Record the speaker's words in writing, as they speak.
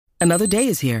Another day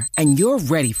is here, and you're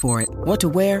ready for it. What to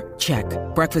wear? Check.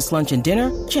 Breakfast, lunch, and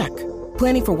dinner? Check.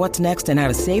 Planning for what's next and how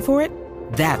to save for it?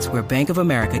 That's where Bank of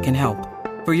America can help.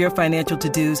 For your financial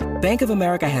to-dos, Bank of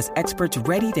America has experts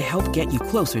ready to help get you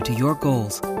closer to your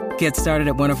goals. Get started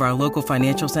at one of our local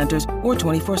financial centers or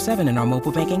 24/7 in our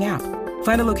mobile banking app.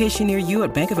 Find a location near you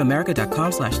at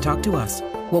bankofamerica.com/talktous.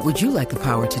 What would you like the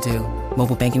power to do?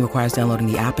 Mobile banking requires downloading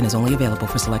the app and is only available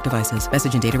for select devices.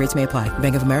 Message and data rates may apply.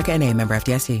 Bank of America N.A., member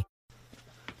FDIC.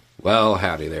 Well,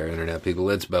 howdy there, Internet people.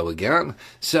 It's Bo again.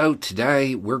 So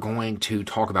today we're going to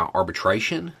talk about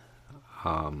arbitration,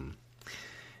 and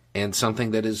something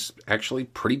that is actually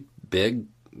pretty big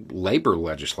labor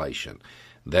legislation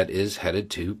that is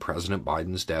headed to President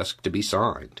Biden's desk to be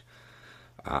signed.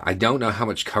 I don't know how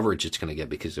much coverage it's going to get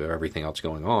because of everything else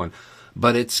going on,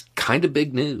 but it's kind of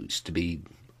big news, to be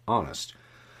honest,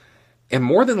 and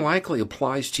more than likely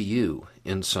applies to you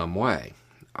in some way.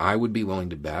 I would be willing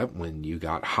to bet when you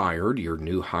got hired, your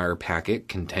new hire packet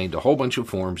contained a whole bunch of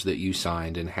forms that you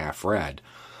signed and half read.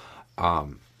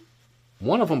 One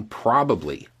of them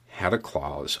probably had a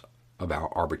clause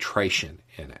about arbitration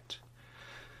in it.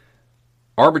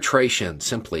 Arbitration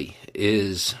simply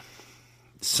is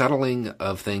settling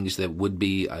of things that would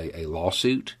be a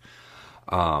lawsuit,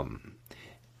 and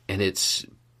it's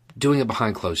doing it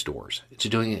behind closed doors. It's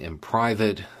doing it in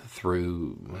private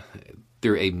through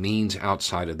a means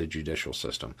outside of the judicial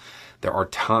system. There are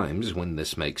times when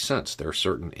this makes sense. There are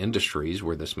certain industries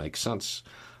where this makes sense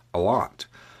a lot.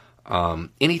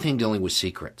 Anything dealing with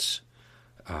secrets,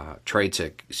 trade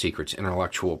secrets,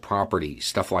 intellectual property,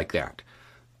 stuff like that,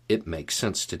 it makes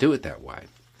sense to do it that way.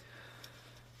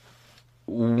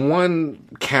 One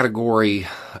category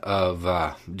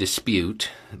of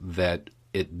dispute that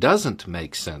it doesn't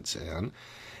make sense in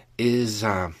is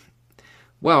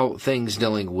things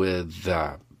dealing with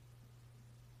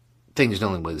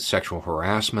sexual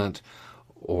harassment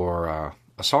or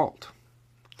assault.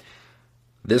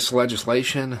 This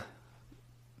legislation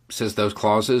says those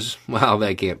clauses,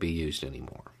 they can't be used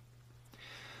anymore.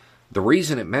 The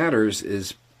reason it matters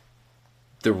is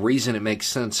the reason it makes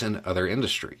sense in other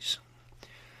industries.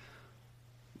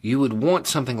 You would want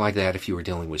something like that if you were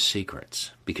dealing with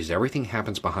secrets, because everything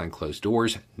happens behind closed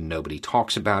doors, nobody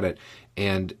talks about it,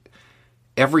 and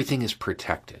everything is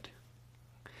protected.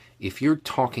 If you're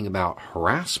talking about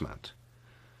harassment,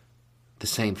 the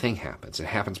same thing happens. It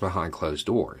happens behind closed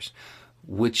doors,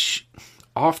 which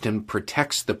often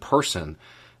protects the person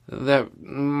that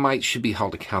should be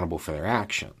held accountable for their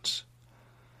actions.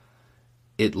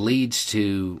 It leads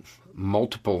to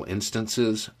multiple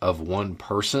instances of one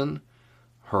person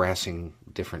harassing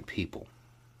different people.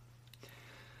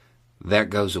 That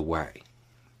goes away.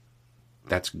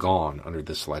 That's gone under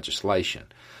this legislation.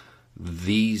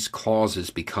 These clauses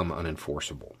become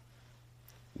unenforceable,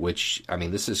 which,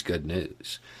 this is good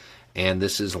news. And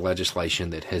this is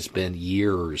legislation that has been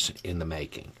years in the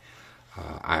making.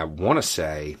 I want to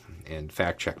say, and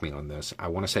fact check me on this, I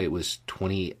want to say it was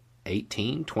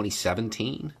 2018,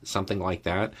 2017, something like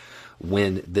that,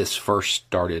 when this first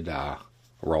started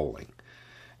rolling.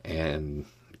 And,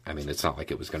 it's not like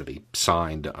it was going to be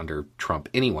signed under Trump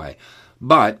anyway,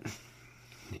 but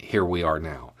here we are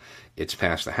now. It's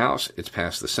passed the House, it's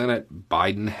passed the Senate.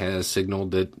 Biden has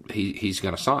signaled that he's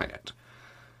going to sign it.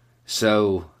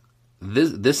 So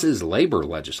this is labor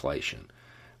legislation.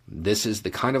 This is the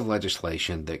kind of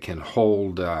legislation that can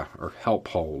hold or help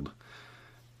hold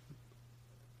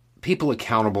people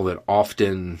accountable that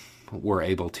often were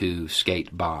able to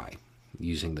skate by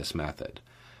using this method.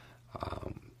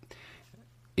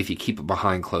 If you keep it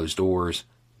behind closed doors,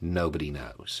 nobody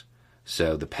knows.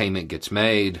 So the payment gets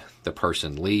made, the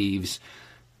person leaves,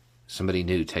 somebody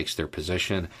new takes their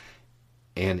position,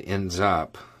 and ends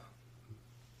up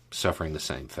suffering the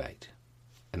same fate.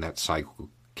 And that cycle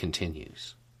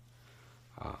continues.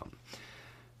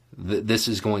 This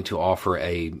is going to offer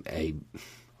a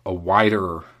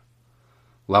wider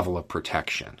level of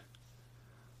protection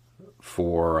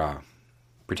for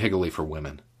particularly for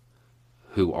women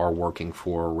who are working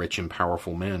for rich and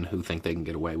powerful men who think they can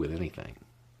get away with anything.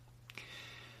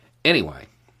 Anyway,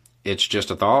 it's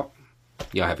just a thought.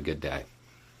 Y'all have a good day.